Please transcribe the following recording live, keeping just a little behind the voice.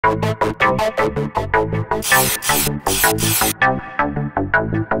Hello,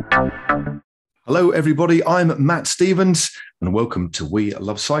 everybody. I'm Matt Stevens, and welcome to We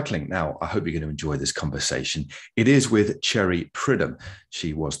Love Cycling. Now, I hope you're going to enjoy this conversation. It is with Cherie Pridham.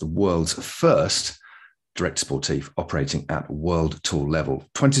 She was the world's first direct sportive operating at world tour level.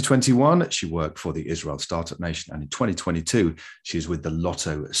 2021, she worked for the Israel Startup Nation, and in 2022, she was with the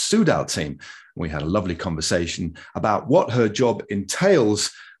Lotto Soudal team. We had a lovely conversation about what her job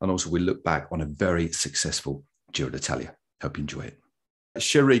entails, and also we look back on a very successful Giro d'Italia. Hope you enjoy it.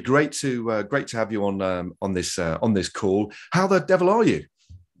 Cherie, great to have you on this call. How the devil are you?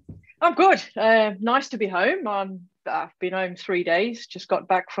 I'm good. Nice to be home. I've been home 3 days. Just got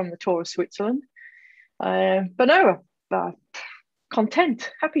back from the tour of Switzerland. But no,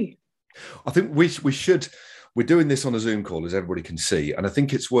 content, happy. I think we should. We're doing this on a Zoom call, as everybody can see, and I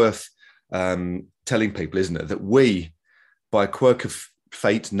think it's worth telling people, isn't it, that we, by a quirk of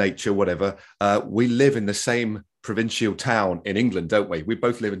fate, nature, whatever, we live in the same provincial town in England, don't we? We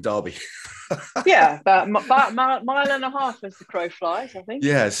both live in Derby. Yeah, about a mile and a half as the crow flies, I think.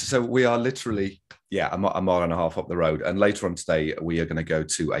 Yes, so we are literally, a mile and a half up the road. And later on today, we are going to go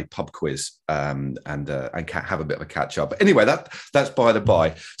to a pub quiz and have a bit of a catch up. But anyway, that's by the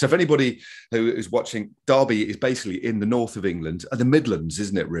by. So if anybody who is watching, Derby is basically in the north of England, the Midlands,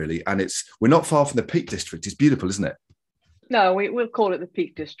 isn't it, really? And we're not far from the Peak District. It's beautiful, isn't it? No, we'll call it the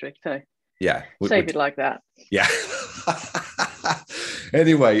Peak District, though. Yeah. Save it like that. Yeah.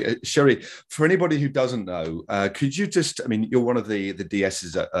 Anyway, Cherie, for anybody who doesn't know, could you just, you're one of the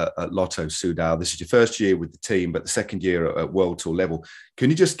DSs at Lotto Soudal. This is your first year with the team, but the second year at World Tour level. Can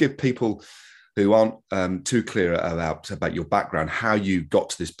you just give people who aren't too clear about your background, how you got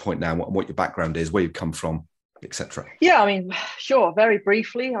to this point now, and what your background is, where you've come from, etc.? Yeah, sure. Very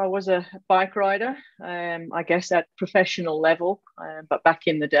briefly, I was a bike rider, I guess at professional level, but back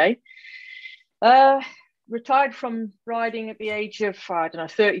in the day. Retired from riding at the age of,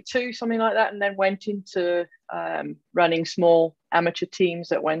 32, something like that, and then went into running small amateur teams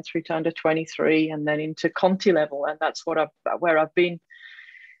that went through to under 23 and then into Conti level. And that's where I've been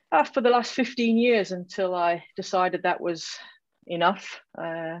for the last 15 years until I decided that was enough,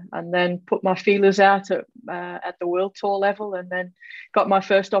 and then put my feelers out at the World Tour level, and then got my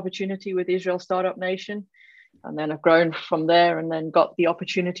first opportunity with Israel Startup Nation. And then I've grown from there, and then got the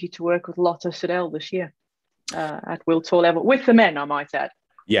opportunity to work with Lotto Soudal this year at World Tour level with the men, I might add.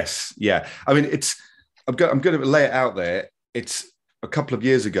 Yes, yeah. I'm going to lay it out there. It's a couple of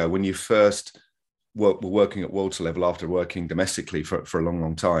years ago when you first were working at World Tour level after working domestically for a long,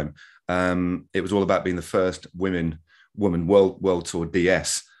 long time. It was all about being the first woman World Tour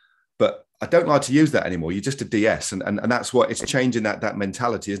DS. But I don't like to use that anymore. You're just a DS, and that's what it's changing that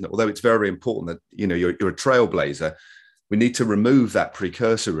mentality, isn't it? Although it's very important that you're a trailblazer, we need to remove that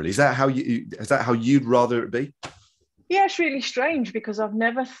precursor. Really, is that how you'd rather it be? Yeah, it's really strange because I've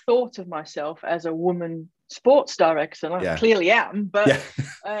never thought of myself as a woman sports director, and I clearly am. But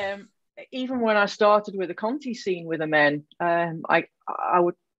even when I started with the Conti scene with the men, I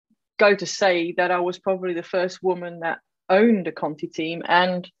would go to say that I was probably the first woman that owned a Conti team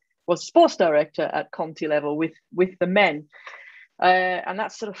and was sports director at Conti level with the men, and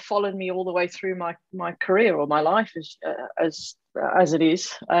that sort of followed me all the way through my career or my life as it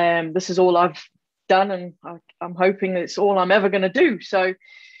is. This is all I've done, and I'm hoping it's all I'm ever going to do. So,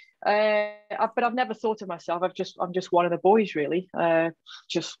 but I've never thought of myself. I'm just one of the boys, really,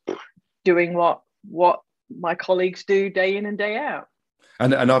 just doing what my colleagues do day in and day out.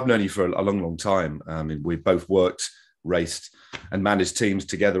 And I've known you for a long, long time. We've both worked, raced and managed teams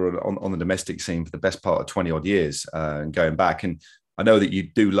together on the domestic scene for the best part of 20 odd years, and going back. And I know that you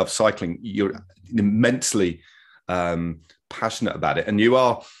do love cycling. You're immensely passionate about it. And you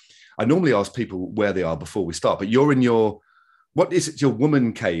are, I normally ask people where they are before we start, but you're in what is it? Your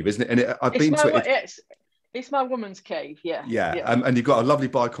woman cave, isn't it? And I've been to it. It's my woman's cave, yeah. Yeah. And you've got a lovely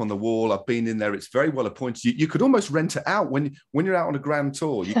bike on the wall. I've been in there. It's very well appointed. You could almost rent it out when you're out on a grand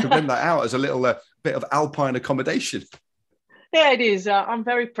tour. You could rent that out as a little bit of alpine accommodation. Yeah, it is. I'm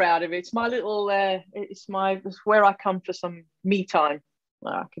very proud of it. It's my little. It's where I come for some me time.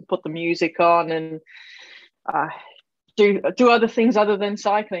 I can put the music on and do other things other than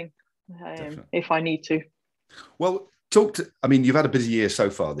cycling if I need to. Well, you've had a busy year so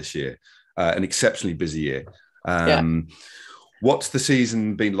far this year. An exceptionally busy year. What's the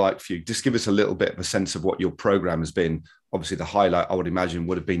season been like for you? Just give us a little bit of a sense of what your program has been. Obviously, the highlight, I would imagine,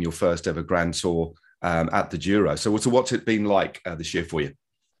 would have been your first ever Grand Tour at the Giro. So what's it been like this year for you?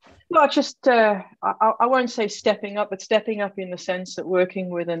 Well, just I won't say stepping up, but stepping up in the sense that working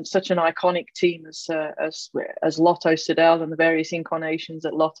with such an iconic team as Lotto Soudal and the various incarnations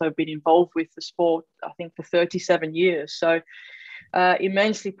that Lotto have been involved with the sport, I think for 37 years. So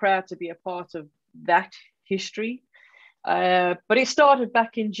immensely proud to be a part of that history. But it started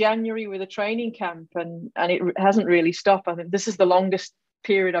back in January with a training camp, and it hasn't really stopped. I think this is the longest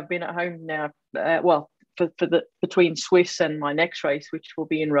period I've been at home now. Between Swiss and my next race, which will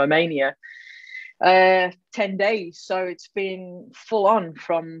be in Romania, 10 days. So it's been full on,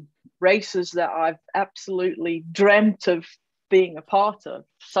 from races that I've absolutely dreamt of being a part of.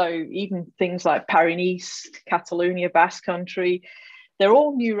 So even things like Paris-Nice, Catalonia, Basque Country, they're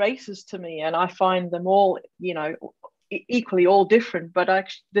all new races to me, and I find them all, equally all different. But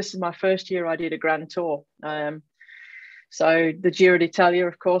actually, this is my first year I did a Grand Tour. So the Giro d'Italia,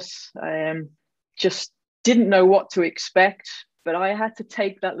 of course, just didn't know what to expect, but I had to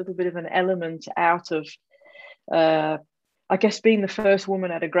take that little bit of an element out of, I guess, being the first woman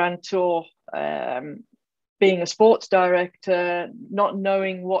at a Grand Tour, being a sports director, not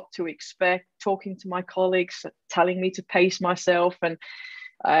knowing what to expect, talking to my colleagues, telling me to pace myself. And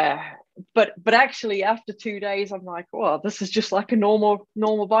but actually after 2 days, I'm like, well, this is just like a normal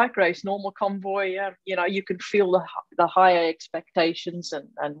bike race, normal convoy. You can feel the higher expectations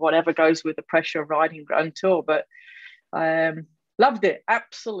and whatever goes with the pressure of riding Grand Tour. But loved it,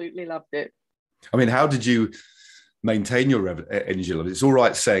 absolutely loved it. I mean, how did you maintain your energy level? It's all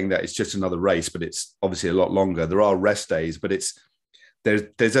right saying that it's just another race, but it's obviously a lot longer. There are rest days, but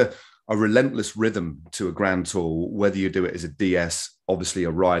there's a relentless rhythm to a Grand Tour, whether you do it as a DS, obviously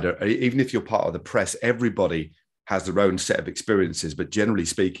a rider, even if you're part of the press. Everybody has their own set of experiences, but generally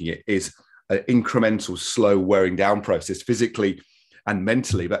speaking, it is an incremental, slow wearing down process, physically and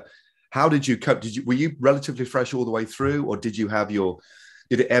mentally. But how did you cope? Were you relatively fresh all the way through, or did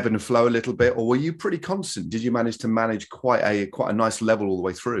it ebb and flow a little bit, or were you pretty constant? Did you manage to manage quite a nice level all the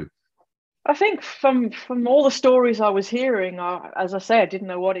way through? I think from all the stories I was hearing, as I say, I didn't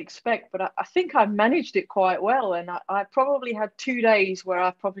know what to expect, but I think I managed it quite well. And I probably had 2 days where I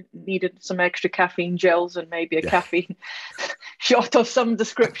probably needed some extra caffeine gels and maybe a caffeine shot of some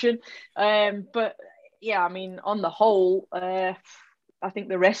description. But yeah, I mean, on the whole, I think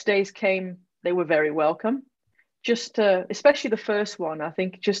the rest days they were very welcome. Just especially the first one, I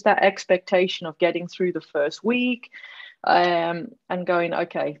think just that expectation of getting through the first week and going,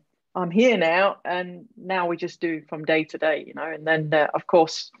 okay, I'm here now, and now we just do from day to day, And then, of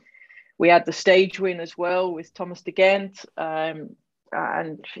course, we had the stage win as well with Thomas de Gendt, and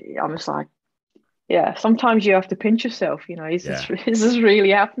I was like, yeah, sometimes you have to pinch yourself, is this really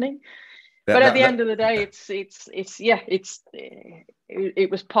happening? But at the end of the day, it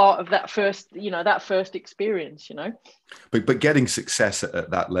was part of that first experience, But getting success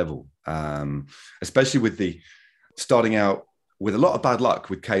at that level, especially with the starting out with a lot of bad luck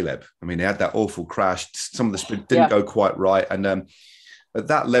with Caleb. I mean, he had that awful crash. Some of the sprint didn't go quite right. And at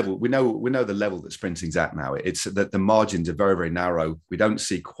that level, we know the level that sprinting's at now. It's that the margins are very, very narrow. We don't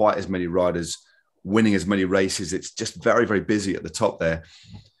see quite as many riders winning as many races. It's just very, very busy at the top there.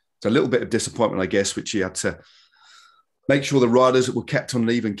 It's a little bit of disappointment, I guess, which you had to make sure the riders were kept on an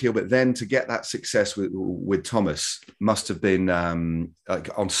even keel. But then to get that success with Thomas must have been on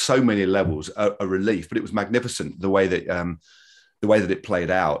so many levels a relief. But it was magnificent the way that it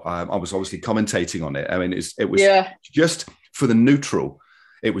played out. I was obviously commentating on it. I mean, it was just for the neutral.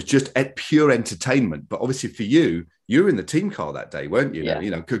 It was just pure entertainment. But obviously for you were in the team car that day, weren't you? Yeah.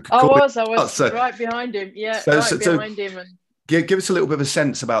 I was right behind him. Yeah, behind him. And give us a little bit of a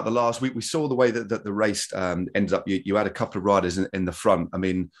sense about the last week. We saw the way that the race ended up. You had a couple of riders in the front. I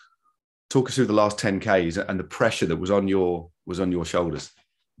mean, talk us through the last 10Ks and the pressure that was on your shoulders.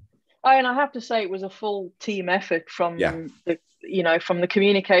 And I have to say, it was a full team effort from the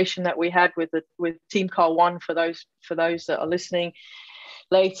communication that we had with Team Car 1. For those that are listening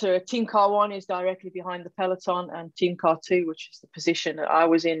later, Team Car 1 is directly behind the peloton, and Team Car 2, which is the position that I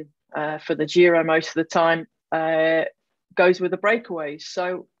was in for the Giro most of the time, goes with the breakaways.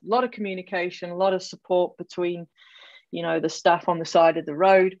 So a lot of communication, a lot of support between the staff on the side of the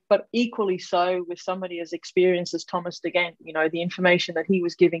road, but equally so with somebody as experienced as Thomas de Gendt. The information that he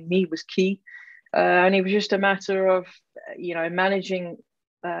was giving me was key. And it was just a matter of, managing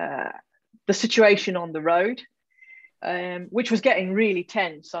the situation on the road which was getting really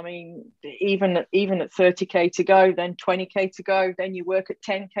tense. I mean, even at 30K to go, then 20K to go, then you work at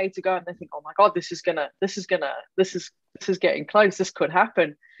 10K to go, and then think, oh my God, this is getting close. This could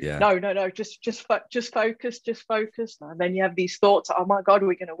happen. Yeah. No, just focus. And then you have these thoughts, oh my God,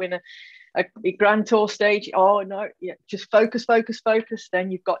 we're going to win a Grand Tour stage. Oh no, yeah, just focus. Then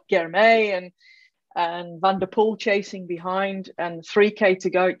you've got Guermey and Van der Poel chasing behind, and 3K to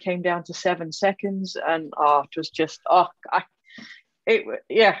go, it came down to 7 seconds, and it was just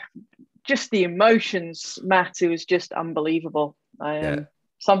just the emotions, Matt. It was just unbelievable.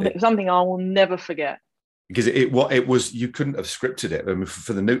 Something I will never forget. Because it was, you couldn't have scripted it. I mean,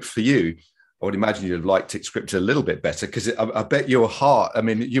 for the note for you, I would imagine you'd have liked it scripted a little bit better, because I bet your heart, I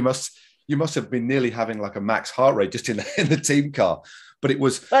mean, you must have been nearly having like a max heart rate just in the team car. But it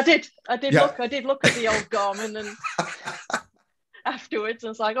was. I did look at the old Garmin and afterwards, I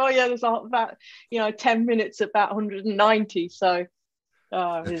was like, oh yeah, there's about 10 minutes at about 190. So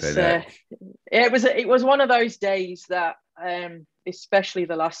it was one of those days that, especially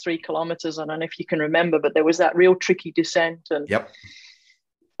the last 3 kilometers. I don't know if you can remember, but there was that real tricky descent, and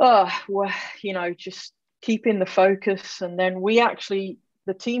just keeping the focus. And then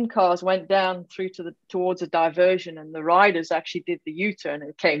the team cars went down through towards a diversion, and the riders actually did the U-turn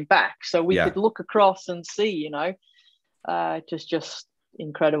and came back, so we could look across and see. Just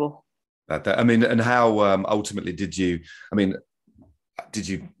incredible. I mean, and how ultimately did you? I mean, I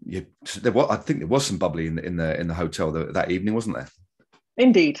think there was some bubbly in the hotel that evening, wasn't there?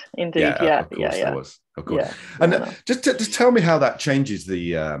 Indeed. Yeah. Of course there was. Of course. Yeah. And just tell me how that changes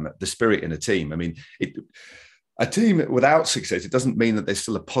the spirit in a team. I mean, a team without success, it doesn't mean that there's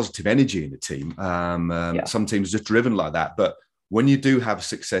still a positive energy in the team. Some teams are just driven like that. But when you do have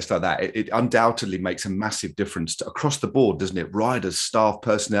success like that, it undoubtedly makes a massive difference across the board, doesn't it? Riders, staff,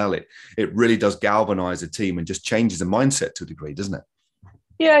 personnel, it really does galvanize a team and just changes the mindset to a degree, doesn't it?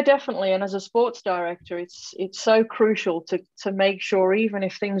 Yeah, definitely. And as a sports director, it's so crucial to make sure, even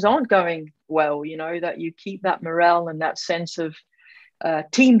if things aren't going well, that you keep that morale and that sense of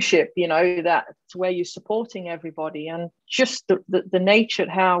teamship, that's where you're supporting everybody. And just the nature of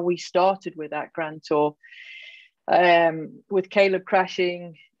how we started with that Grand Tour, with Caleb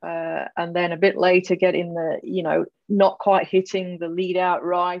crashing, and then a bit later getting not quite hitting the lead out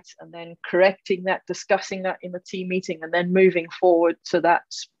right, and then correcting that, discussing that in the team meeting, and then moving forward to that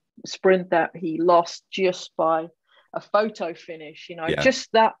sprint that he lost just by a photo finish, just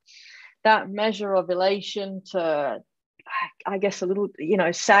that measure of elation to, I guess, a little,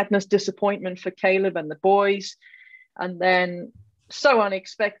 sadness, disappointment for Caleb and the boys. And then so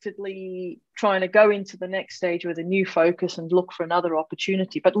unexpectedly trying to go into the next stage with a new focus and look for another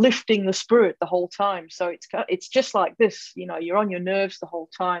opportunity, but lifting the spirit the whole time. So it's just like this, you're on your nerves the whole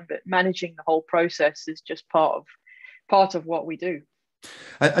time, but managing the whole process is just part of what we do.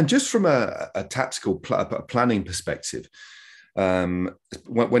 And just from a tactical planning perspective,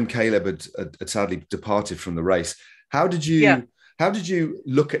 when Caleb had sadly departed from the race, how did you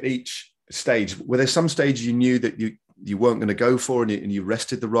look at each stage? Were there some stages you knew that you weren't going to go for, and you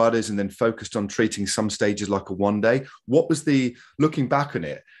rested the riders and then focused on treating some stages like a one day? What was looking back on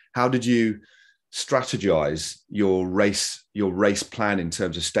it, how did you strategize your race plan in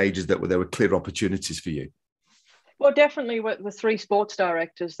terms of stages there were clear opportunities for you? Well, definitely with the 3 sports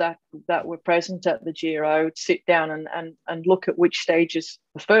directors that were present at the Giro would sit down and look at which stages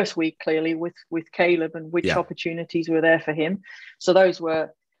the first week, clearly with Caleb, and which opportunities were there for him. So those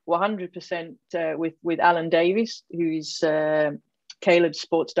were 100% with Alan Davies, who's Caleb's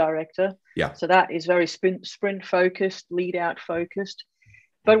sports director. Yeah. So that is very sprint focused, lead out focused.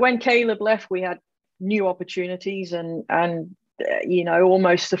 But when Caleb left, we had new opportunities and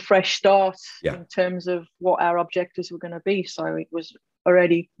almost a fresh start in terms of what our objectives were going to be. So it was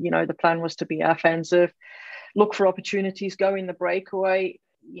already, the plan was to be offensive, look for opportunities, go in the breakaway.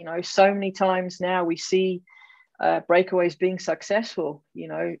 So many times now we see breakaways being successful,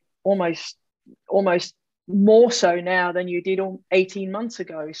 almost more so now than you did 18 months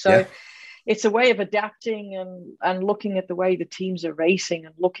ago. So it's a way of adapting and looking at the way the teams are racing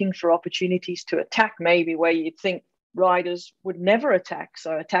and looking for opportunities to attack, maybe where you'd think riders would never attack.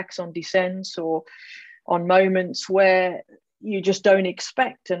 So attacks on descents or on moments where you just don't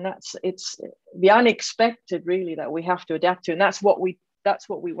expect. And it's the unexpected really that we have to adapt to. And that's what we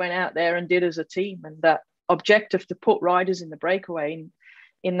went out there and did as a team. And that objective to put riders in the breakaway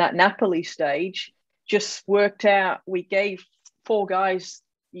in that Napoli stage just worked out. We gave 4 guys,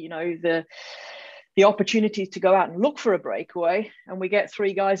 the opportunity to go out and look for a breakaway, and we get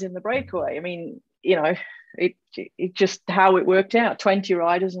 3 guys in the breakaway. I mean, it just how it worked out, 20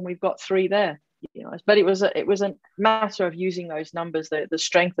 riders and we've got 3 there. but it was a matter of using those numbers, the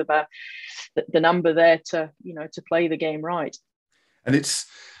strength of the number there to play the game right. And it's,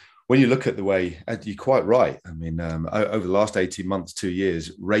 when you look at the way, you're quite right. I mean, over the last 18 months, 2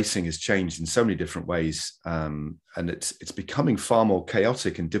 years, racing has changed in so many different ways, and it's becoming far more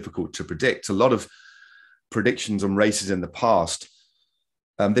chaotic and difficult to predict. A lot of predictions on races in the past,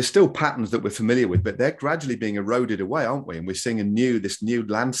 there's still patterns that we're familiar with, but they're gradually being eroded away, aren't we? And we're seeing this new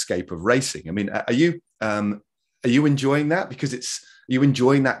landscape of racing. I mean, are you enjoying that? Because are you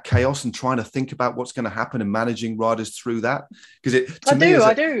enjoying that chaos and trying to think about what's going to happen and managing riders through that? Because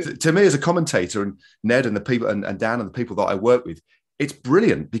I do. To me as a commentator, and Ned and the people and Dan and the people that I work with, it's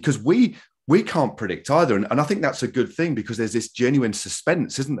brilliant because we can't predict either. And I think that's a good thing because there's this genuine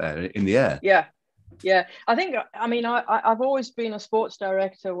suspense, isn't there, in the air? Yeah. I've always been a sports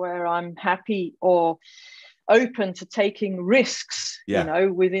director where I'm happy or open to taking risks,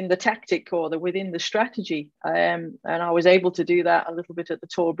 within the tactic or within the strategy. And I was able to do that a little bit at the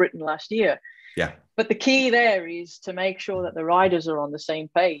Tour of Britain last year. Yeah. But the key there is to make sure that the riders are on the same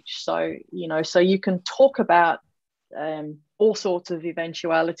page. So, so you can talk about all sorts of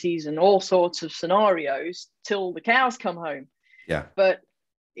eventualities and all sorts of scenarios till the cows come home. Yeah. But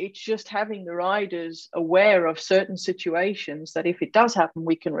it's just having the riders aware of certain situations that if it does happen,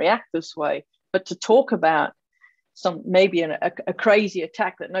 we can react this way. But to talk about maybe a crazy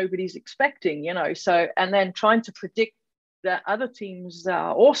attack that nobody's expecting, so, and then trying to predict that other teams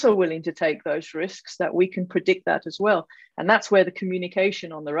are also willing to take those risks, that we can predict that as well. And that's where the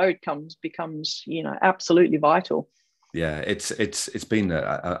communication on the road becomes, absolutely vital. Yeah, it's been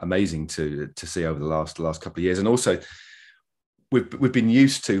amazing to see over the last couple of years. And also we've been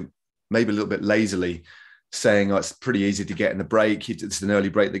used to maybe a little bit lazily saying, it's pretty easy to get in the break. It's an early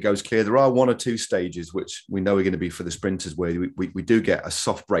break that goes clear. There are one or two stages, which we know are going to be for the sprinters, where we do get a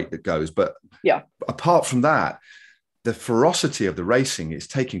soft break that goes. But yeah, apart from that, the ferocity of the racing is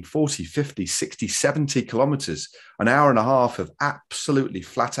taking 40, 50, 60, 70 kilometers, an hour and a half of absolutely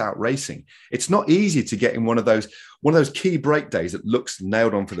flat out racing. It's not easy to get in one of those key break days that looks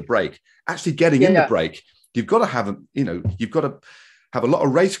nailed on for the break. Actually getting in the break, you've got to have a lot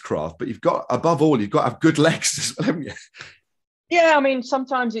of racecraft, but above all, you've got to have good legs as well, haven't you? Yeah, I mean,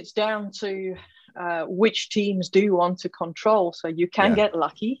 sometimes it's down to which teams do want to control. So you can get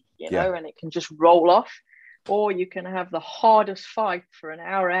lucky, and it can just roll off, or you can have the hardest fight for an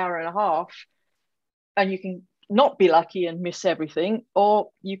hour, hour and a half, and you can not be lucky and miss everything,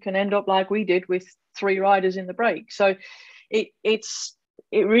 or you can end up like we did with 3 riders in the break. So it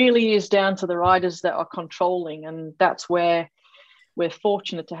really is down to the riders that are controlling, and that's where we're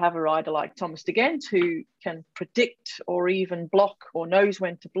fortunate to have a rider like Thomas de Gendt who can predict or even block or knows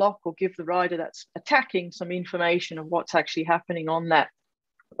when to block or give the rider that's attacking some information of what's actually happening on that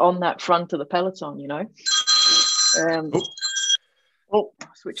front of the peloton,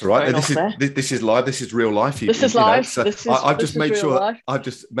 switch right. this is live. This is real life. This is live. So I've just made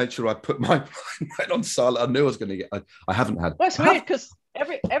sure I put my phone on silent. I knew I was going to get. I haven't had. Well, it's weird because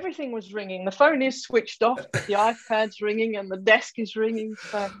everything was ringing. The phone is switched off, but the iPad's ringing and the desk is ringing.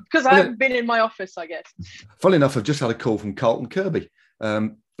 So, because I haven't been in my office, I guess. Funnily enough, I've just had a call from Carlton Kirby. There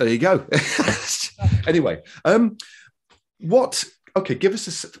you go. Anyway, Okay, give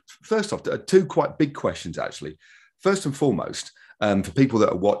us first off 2 quite big questions actually. First and foremost, for people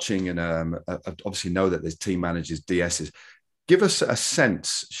that are watching and obviously know that there's team managers, DSs, give us a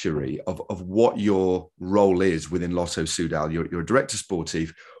sense, Cherie, of what your role is within Lotto Soudal. You're a director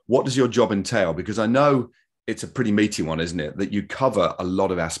sportif. What does your job entail? Because I know it's a pretty meaty one, isn't it? That you cover a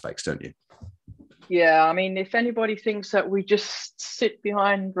lot of aspects, don't you? Yeah, I mean, if anybody thinks that we just sit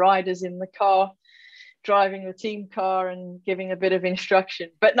behind riders in the car, driving the team car and giving a bit of instruction,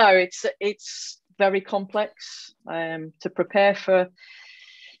 but no, it's very complex. To prepare for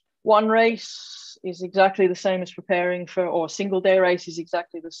one race is exactly the same as preparing for, or a single day race is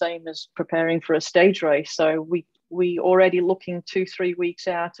exactly the same as preparing for a stage race. So we already looking 2-3 weeks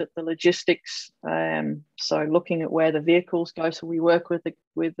out at the logistics. So looking at where the vehicles go. So we work with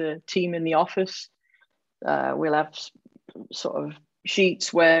the team in the office. We'll have sort of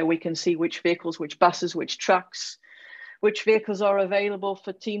sheets where we can see which vehicles, which buses, which trucks, which vehicles are available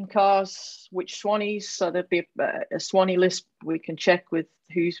for team cars, which Swannies. So there'd be a Swanee list we can check with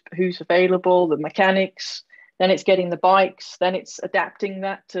who's available, the mechanics. Then it's getting the bikes. Then it's adapting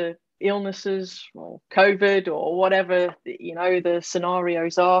that to illnesses or COVID or whatever, the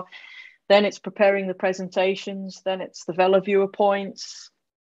scenarios are. Then it's preparing the presentations. Then it's the Veloviewer points.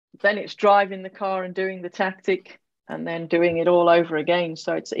 Then it's driving the car and doing the tactic and then doing it all over again.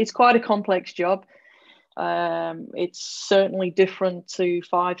 So it's quite a complex job. It's certainly different to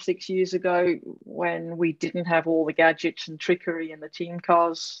 5-6 years ago when we didn't have all the gadgets and trickery in the team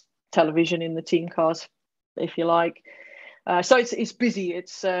cars, television in the team cars, if you like. So it's busy.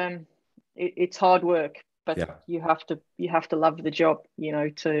 It's hard work, but you have to love the job,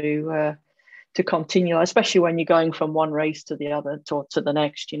 to continue, especially when you're going from one race to the other to the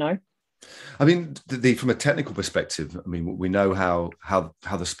next. I mean, from a technical perspective, I mean, we know how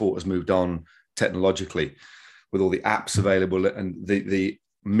the sport has moved on technologically with all the apps available and the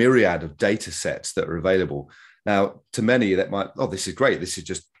myriad of data sets that are available. Now, to many that might, this is great. This is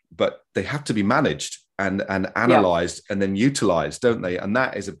just, but they have to be managed and analyzed and then utilized, don't they? And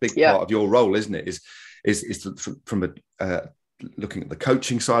that is a big part of your role, isn't it? Is from looking at the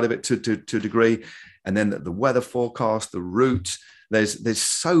coaching side of it to a degree, and then the weather forecast, the route. There's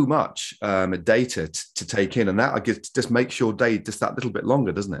so much data to take in, and that I guess just makes your day just that little bit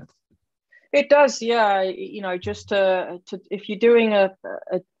longer, doesn't it? It does, yeah. Just to if you're doing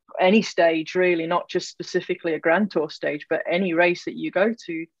any stage, really, not just specifically a Grand Tour stage, but any race that you go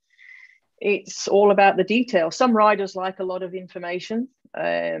to, it's all about the detail. Some riders like a lot of information.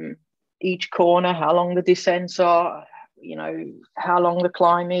 Each corner, how long the descents are, how long the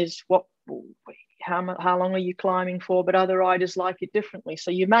climb is, how long are you climbing for? But other riders like it differently.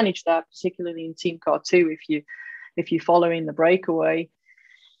 So you manage that, particularly in Team Car 2. If you're following the breakaway,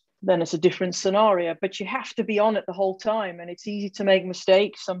 then it's a different scenario. But you have to be on it the whole time, and it's easy to make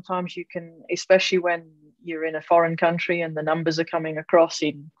mistakes. Sometimes you can, especially when you're in a foreign country and the numbers are coming across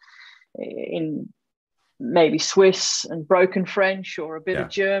in maybe Swiss and broken French or a bit of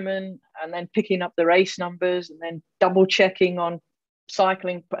German, and then picking up the race numbers and then double checking on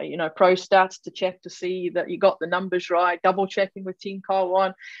cycling, pro stats to check to see that you got the numbers right, double checking with Team Car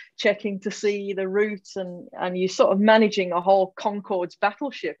 1, checking to see the routes, and you're sort of managing a whole Concorde's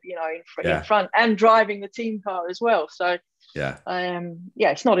battleship, in front, and driving the team car as well. So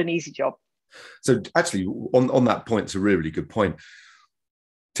it's not an easy job. So actually on that point, it's a really, really good point.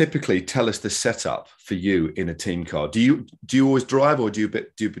 Typically tell us the setup for you in a team car. Do you always drive, or do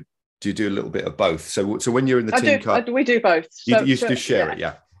you do a little bit of both? So when you're in the team car, we do both. You used to share it,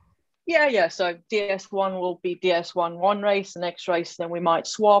 yeah. Yeah. So DS1 will be DS1 one race, the next race, then we might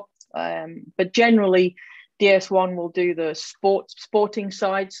swap. But generally, DS1 will do the sporting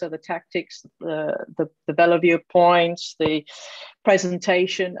side, so the tactics, the Bellevue points, the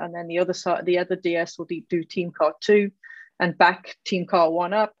presentation, and then the other side, the other DS will do Team Car 2 and back Team Car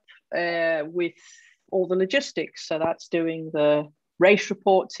 1 up with all the logistics. So that's doing the race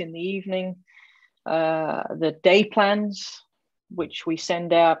reports in the evening, the day plans, which we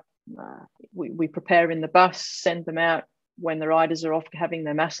send out. We prepare in the bus, send them out when the riders are off having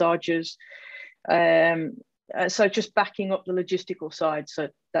their massages. So just backing up the logistical side. So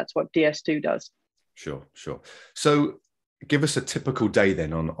that's what DS2 does. Sure. So give us a typical day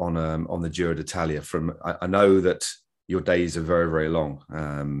then on the Giro d'Italia. I know that your days are very, very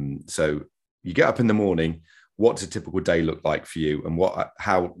long. So you get up in the morning. What's a typical day look like for you, and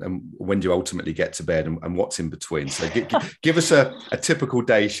when do you ultimately get to bed, and what's in between? So give us a typical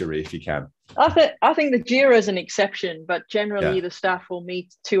day, Cherie, if you can. I think the Giro is an exception, but generally the staff will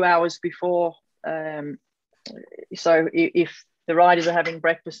meet 2 hours before. So if the riders are having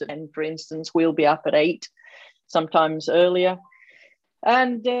breakfast at 10, for instance, we'll be up at 8, sometimes earlier.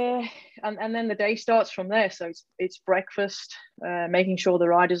 And then the day starts from there. So it's breakfast, making sure the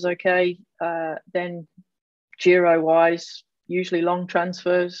rider's okay. Then Giro-wise, usually long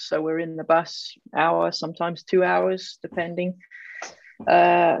transfers. So we're in the bus hour, sometimes 2 hours, depending.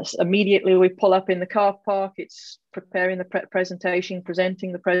 Immediately we pull up in the car park. It's preparing the presentation,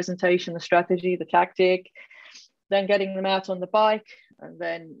 presenting the presentation, the strategy, the tactic, then getting them out on the bike, and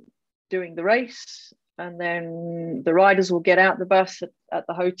then doing the race. And then the riders will get out the bus at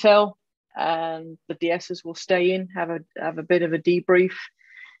the hotel, and the DSs will stay in, have a bit of a debrief,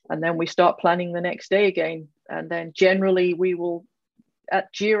 and then we start planning the next day again. And then generally we will,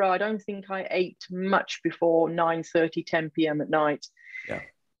 at Giro, I don't think I ate much before 9:30, 10 p.m. at night. Yeah.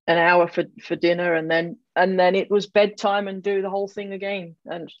 An hour for dinner, and then it was bedtime and do the whole thing again.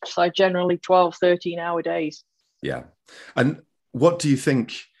 And so generally 12, 13-hour days. Yeah. And what do you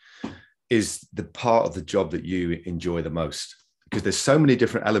think is the part of the job that you enjoy the most? Because there's so many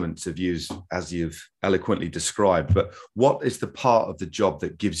different elements of use, as you've eloquently described, but what is the part of the job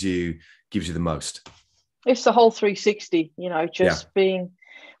that gives you the most? It's the whole 360,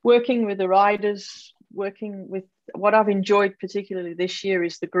 working with the riders, working with what I've enjoyed particularly this year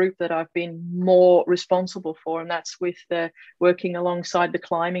is the group that I've been more responsible for, and that's with working alongside the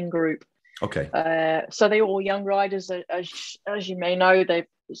climbing group. Okay. So they're all young riders, as you may know.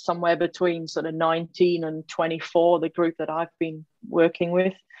 somewhere between sort of 19 and 24, the group that I've been working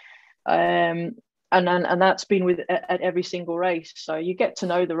with. And that's been with at every single race. So you get to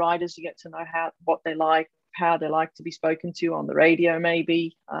know the riders, you get to know what they like, how they like to be spoken to on the radio,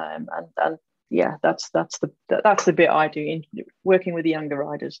 maybe. And yeah, that's the bit I do in working with the younger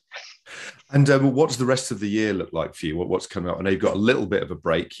riders. And what does the rest of the year look like for you? What's coming up? I know you've got a little bit of a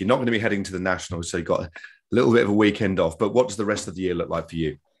break. You're not going to be heading to the Nationals, so you've got a little bit of a weekend off. But what does the rest of the year look like for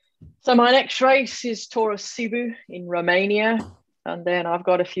you? So my next race is Tour of Cebu in Romania. And then I've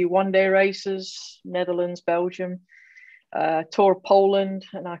got a few one-day races, Netherlands, Belgium, Tour of Poland.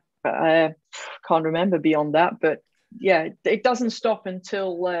 And I can't remember beyond that. But yeah, it doesn't stop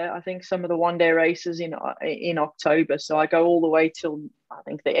until I think some of the one-day races in October. So I go all the way till I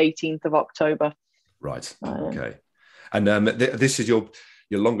think the 18th of October. Right. Okay. And this is your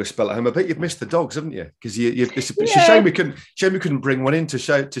longest spell at home. I bet you've missed the dogs, haven't you? Because it's a shame we couldn't bring one in to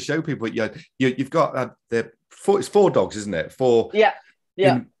show people. You've got it's 4 dogs, isn't it? 4.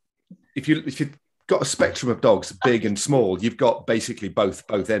 Yeah. If you've got a spectrum of dogs, big and small, you've got basically both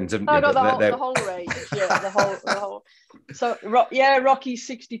ends, haven't you? I got the whole range. Yeah, the whole. So Rocky's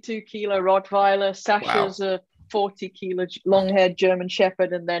 62 kilo Rottweiler, Sasha's a 40 kilo long-haired German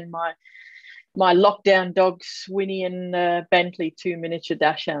Shepherd, and then my lockdown dogs, Winnie and Bentley, 2 miniature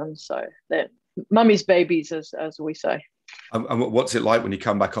dachshunds. So they're mummy's babies, as we say. And what's it like when you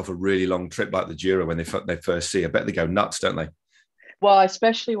come back off a really long trip like the Jura when they first see? I bet they go nuts, don't they? Well,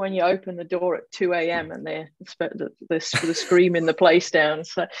 especially when you open the door at 2 a.m. and they're screaming the place down.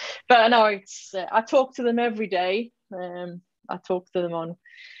 So, but no, it's I talk to them every day. I talk to them on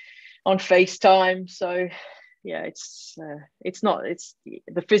FaceTime. So yeah, it's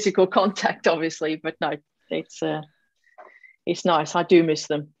the physical contact, obviously, but no, it's nice. I do miss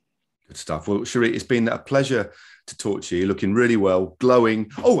them. Good stuff. Well, Cherie, it's been a pleasure to talk to you. You're looking really well,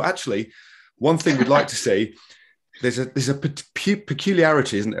 glowing. Oh, actually, one thing we'd like to see. There's a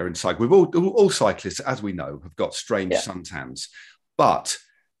peculiarity, isn't there, in cycling? We've all cyclists, as we know, have got strange suntans. But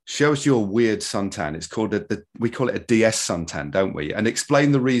show us your weird suntan. It's called we call it a DS suntan, don't we? And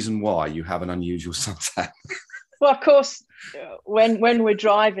explain the reason why you have an unusual suntan. Well, of course, when we're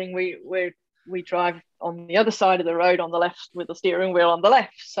driving, we drive on the other side of the road on the left with the steering wheel on the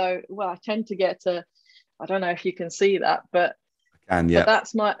left. So, I tend to get I don't know if you can see that, but. But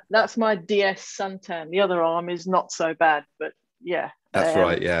that's my DS suntan. The other arm is not so bad, but yeah. That's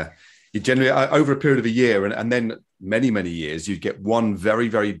right, yeah. You generally, over a period of a year and then many, many years, you get one very,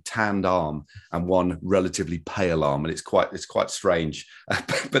 very tanned arm and one relatively pale arm. And it's quite strange.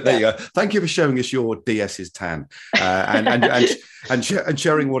 But there you go. Thank you for showing us your DS's tan and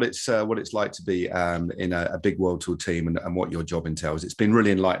sharing what it's like to be in a big World Tour team and what your job entails. It's been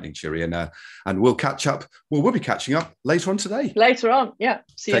really enlightening, Cherie. And we'll catch up. Well, we'll be catching up later on today. Later on, yeah.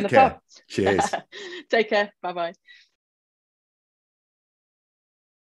 See you in the pub. Cheers. Take care. Bye-bye.